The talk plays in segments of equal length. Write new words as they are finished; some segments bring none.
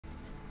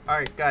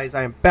Alright guys,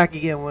 I am back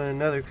again with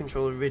another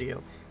controller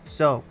video.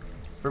 So,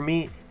 for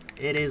me,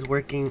 it is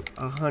working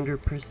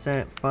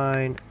 100%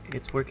 fine.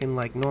 It's working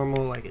like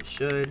normal, like it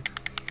should.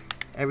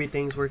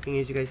 Everything's working,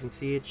 as you guys can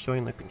see. It's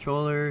showing the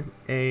controller,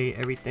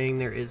 everything.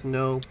 There's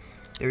no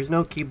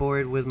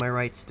keyboard with my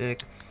right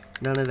stick.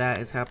 None of that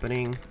is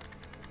happening.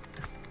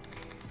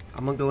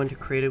 I'm gonna go into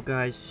creative,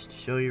 guys, just to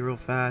show you real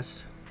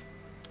fast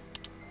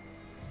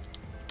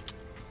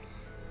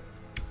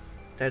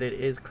that it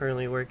is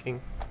currently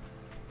working.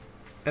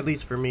 At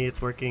least for me,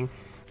 it's working.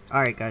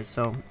 Alright guys,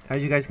 so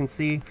as you guys can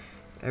see,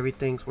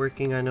 everything's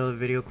working. I know the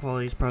video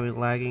quality is probably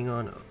lagging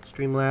on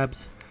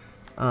Streamlabs,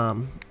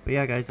 but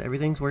yeah guys,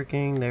 everything's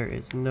working. There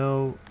is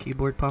no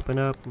keyboard popping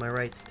up. My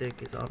right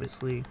stick is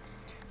obviously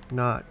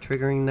not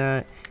triggering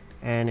that,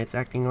 and it's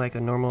acting like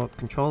a normal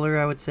controller,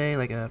 I would say,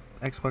 like a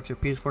Xbox or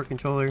PS4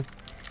 controller,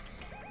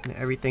 and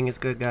everything is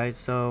good, guys.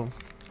 So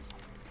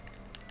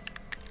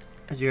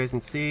as you guys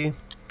can see,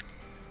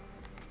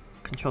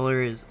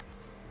 controller is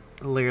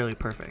literally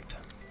perfect,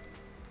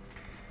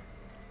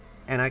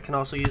 and I can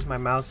also use my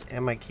mouse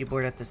and my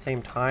keyboard at the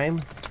same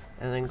time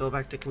and then go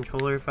back to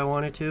controller if I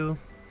wanted to,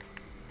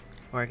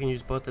 or I can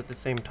use both at the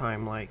same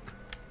time. Like,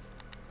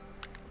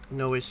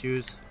 no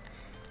issues,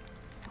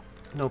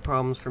 no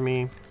problems for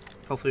me.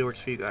 Hopefully it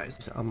works for you guys.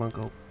 So I'm gonna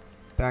go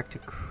back to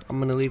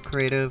I'm gonna leave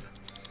creative,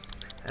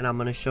 and I'm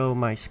gonna show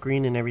my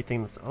screen and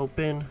everything that's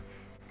open.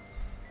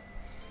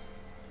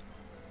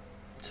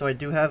 So I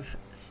do have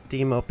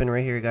Steam open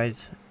right here,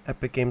 guys.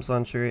 Epic Games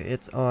Launcher,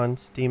 it's on.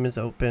 Steam is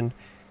open.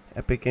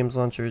 Epic Games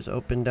Launcher is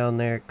open down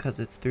there because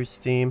it's through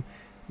Steam.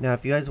 Now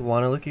if you guys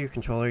want to look at your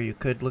controller, you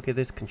could look at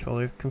this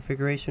controller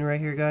configuration right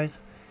here, guys,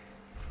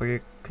 for your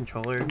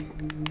controller.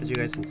 As you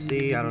guys can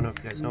see, I don't know if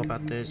you guys know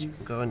about this, you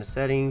can go into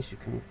settings, you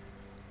can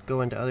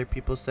go into other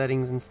people's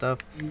settings and stuff.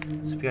 So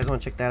if you guys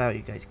want to check that out,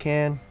 you guys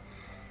can.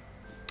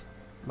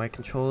 My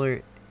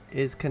controller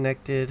is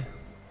connected.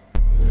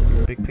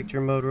 Big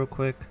picture mode real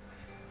quick.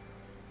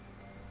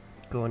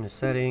 Go into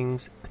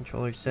settings,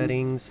 controller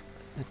settings,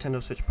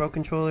 Nintendo Switch Pro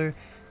controller,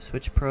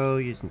 Switch Pro,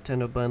 use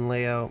Nintendo button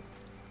layout.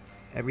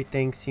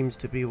 Everything seems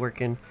to be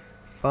working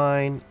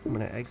fine. I'm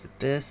gonna exit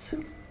this.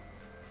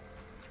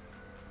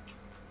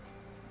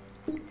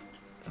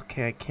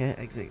 Okay, I can't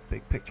exit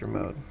big picture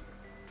mode.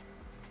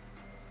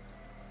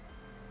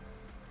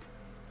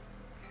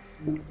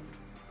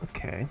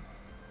 Okay.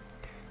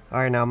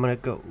 Alright, now I'm gonna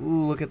go,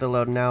 ooh, look at the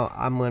load now.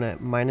 I'm gonna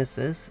minus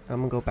this. I'm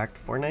gonna go back to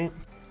Fortnite.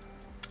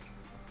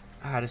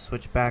 I had to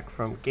switch back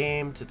from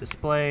game to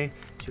display.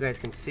 As you guys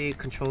can see,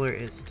 controller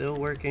is still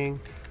working.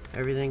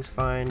 Everything's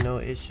fine, no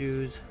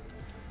issues.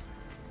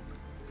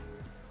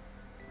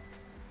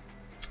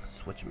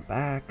 Switching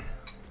back.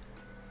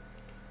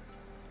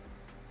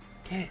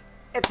 Okay,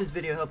 if this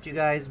video helped you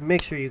guys,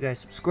 make sure you guys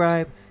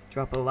subscribe.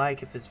 Drop a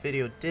like if this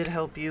video did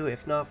help you.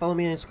 If not, follow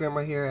me on Instagram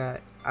right here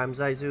at I'm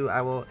Zaizu.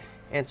 I will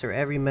answer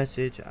every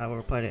message. I will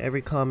reply to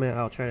every comment.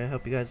 I'll try to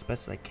help you guys as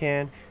best as I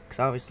can, because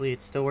obviously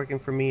it's still working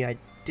for me. I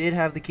did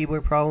have the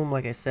keyboard problem,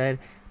 like I said,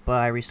 but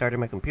I restarted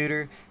my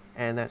computer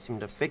and that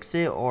seemed to fix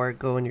it. Or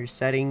go in your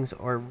settings,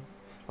 or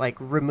like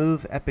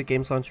remove Epic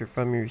Games Launcher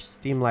from your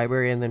Steam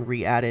library and then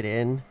re-add it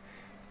in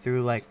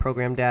through like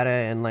program data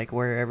and like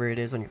wherever it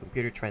is on your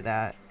computer. Try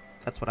that.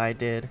 That's what I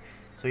did.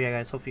 So yeah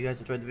guys, hopefully you guys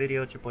enjoyed the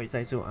video. It's your boy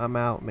Zaizu. I'm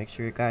out. Make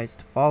sure you guys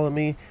to follow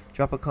me,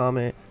 drop a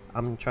comment.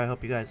 I'm gonna try to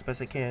help you guys as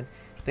best I can.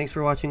 Thanks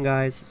for watching,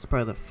 guys. This is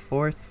probably the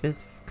 4th,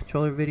 5th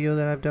controller video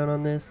that I've done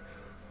on this.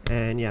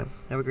 And yeah,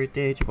 have a great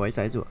day. It's your boy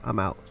Zaizu. I'm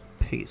out.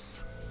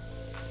 Peace.